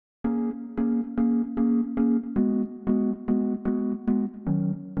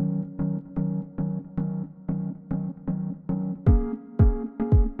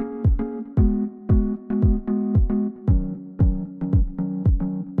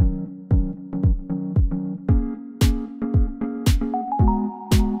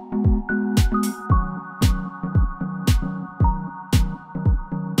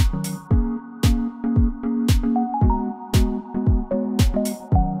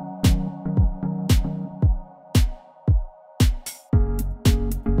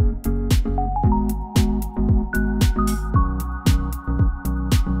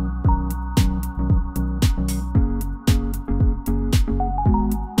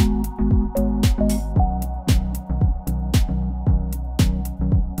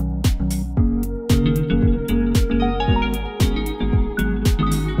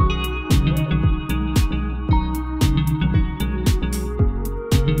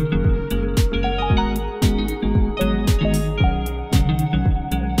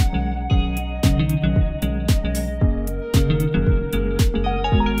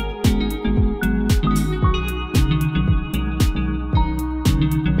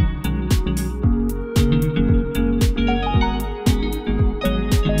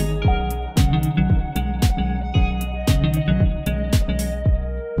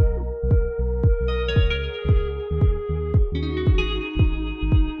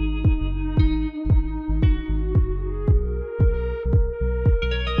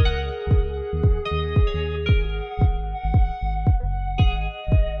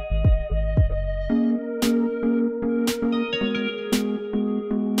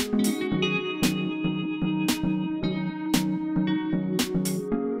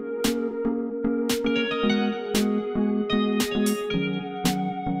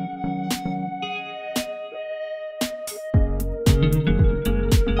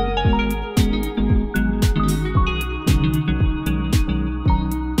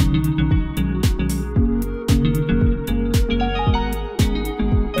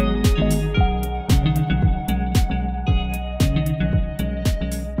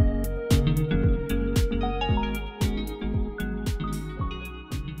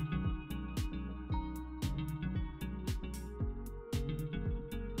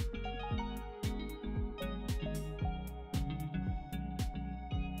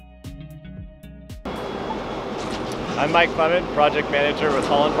I'm Mike Clement, Project Manager with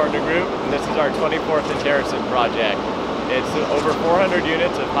Holland Partner Group, and this is our 24th and Harrison project. It's over 400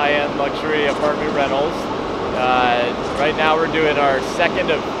 units of high-end luxury apartment rentals. Right now we're doing our second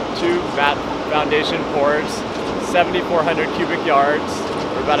of 2 mat foundation pours, 7,400 cubic yards.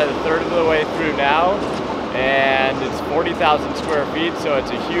 We're about a third of the way through now, and it's 40,000 square feet, so it's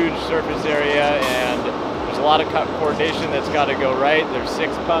a huge surface area, and there's a lot of coordination that's got to go right. There's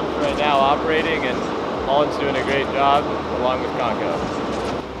 6 pumps right now operating, and Holland's doing a great job, along with Conco.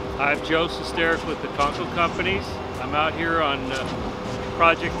 I'm Joe Sesterik with the Conco companies. I'm out here on a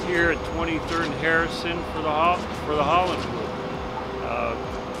project here at 23rd and Harrison for the Holland Group.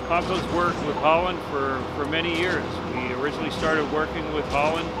 Conco's worked with Holland for many years. We originally started working with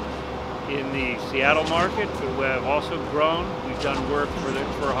Holland in the Seattle market, but we have also grown. We've done work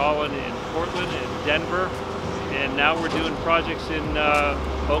for Holland in Portland and Denver, and now we're doing projects in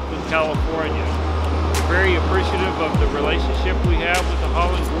Oakland, California. We're very appreciative of the relationship we have with the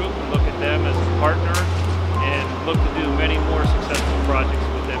Holland Group and look at them as a partner and look to do many more successful projects